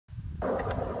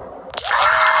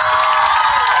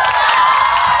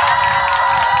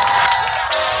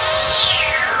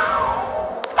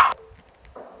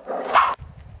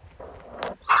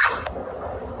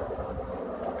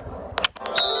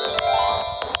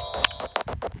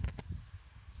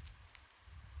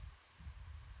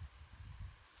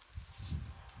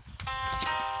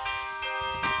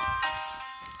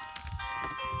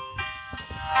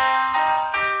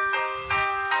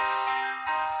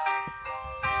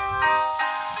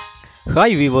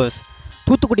Hi viewers,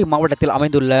 Thoothukudi மாவட்டத்தில்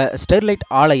அமைந்துள்ள Sterlite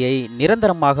ஆலையை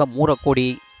நிரந்தரமாக மூடக்கோரி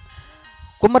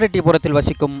கும்மரெட்டிபுரத்தில்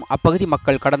வசிக்கும் அப்பகுதி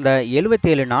மக்கள் கடந்த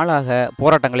 77 நாளாக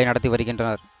போராட்டங்களை நடத்தி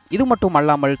வருகின்றனர். இது மட்டும்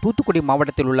அல்லாமல் தூத்துக்குடி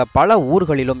மாவட்டத்தில் உள்ள பல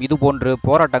ஊர்களிலும் இதுபோன்று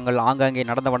போராட்டங்கள் ஆங்காங்கே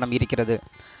நடந்த வண்ணம் இருக்கிறது.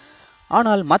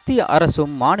 ஆனால் மத்திய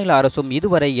அரசும் மாநில அரசும்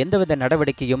இதுவரை எந்தவித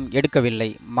நடவடிக்கையும்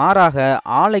எடுக்கவில்லை. மாறாக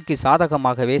ஆலைக்கு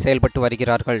சாதகமாகவே செயல்பட்டு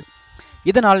வருகிறார்கள்.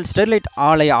 இதனால் ஸ்டெர்லைட்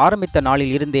ஆலை ஆரம்பித்த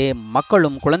நாளில் இருந்தே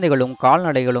மக்களும் குழந்தைகளும்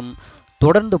கால்நடைகளும்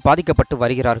தொடர்ந்து பாதிக்கப்பட்டு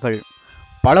வருகிறார்கள்.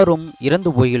 பலரும்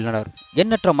இறந்து போயுள்ளனர்.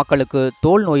 எண்ணற்ற மக்களுக்கு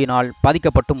தோல் நோயினால்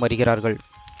பாதிக்கப்பட்டும் வருகிறார்கள்.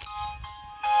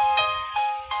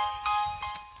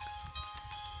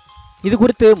 இது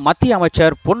குறித்து மத்திய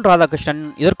அமைச்சர் பொன் ராதாகிருஷ்ணன்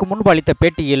இதற்கு முன்பு அளித்த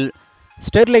பேட்டியில்,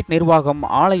 ஸ்டெர்லைட் நிர்வாகம்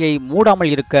ஆலையை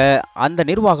மூடாமல் இருக்க அந்த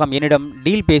நிர்வாகம் என்னிடம்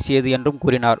டீல் பேசியது என்றும்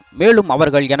கூறினார். மேலும்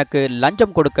அவர்கள் எனக்கு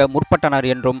லஞ்சம் கொடுக்க முற்பட்டனர்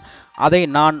என்றும் அதை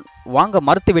நான் வாங்க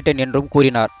மறுத்துவிட்டேன் என்றும்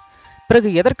கூறினார். பிறகு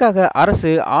எதற்காக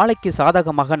அரசு ஆலைக்கு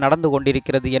சாதகமாக நடந்து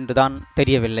கொண்டிருக்கிறது என்றுதான்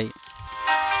தெரியவில்லை.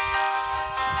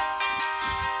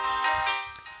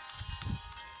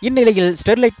 இந்நிலையில்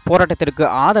ஸ்டெர்லைட் போராட்டத்திற்கு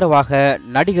ஆதரவாக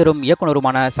நடிகரும்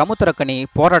இயக்குனருமான சமுத்திரக்கனி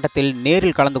போராட்டத்தில்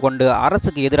நேரில் கலந்து கொண்டு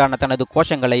அரசுக்கு எதிரான தனது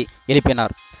கோஷங்களை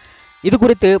எழுப்பினார். இது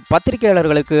குறித்து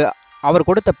பத்திரிகையாளர்களுக்கு அவர்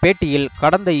கொடுத்த பேட்டியில்,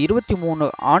 கடந்த 23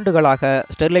 ஆண்டுகளாக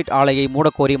ஸ்டெர்லைட் ஆலையை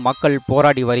மூடக்கோரி மக்கள்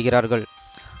போராடி வருகிறார்கள்.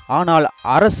 ஆனால்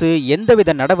அரசு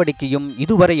எந்தவித நடவடிக்கையும்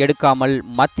இதுவரை எடுக்காமல்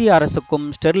மத்திய அரசுக்கும்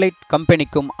ஸ்டெர்லைட்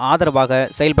கம்பெனிக்கும் ஆதரவாக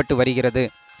செயல்பட்டு வருகிறது.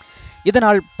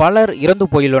 இதனால் பலர் இறந்து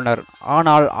போயுள்ளனர்.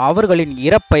 ஆனால் அவர்களின்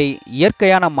இறப்பை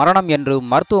இயற்கையான மரணம் என்று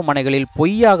மருத்துவமனைகளில்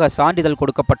பொய்யாக சான்றிதழ்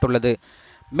கொடுக்கப்பட்டுள்ளது.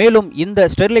 மேலும் இந்த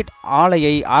ஸ்டெர்லைட்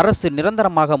ஆலையை அரசு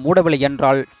நிரந்தரமாக மூடவில்லை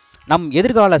என்றால் நம்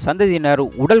எதிர்கால சந்ததியினர்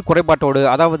உடல் குறைபாட்டோடு,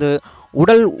 அதாவது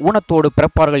உடல் ஊனத்தோடு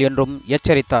பிறப்பார்கள் என்றும்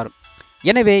எச்சரித்தார்.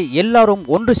 எனவே எல்லாரும்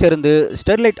ஒன்று சேர்ந்து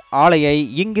ஸ்டெர்லைட் ஆலையை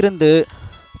இங்கிருந்து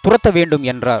துரத்த வேண்டும்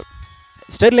என்றார்.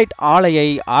 ஸ்டெர்லைட் ஆலையை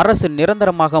அரசு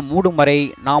நிரந்தரமாக மூடும் வரை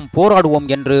நாம் போராடுவோம்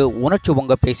என்று உணர்ச்சி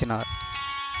பொங்க பேசினார்.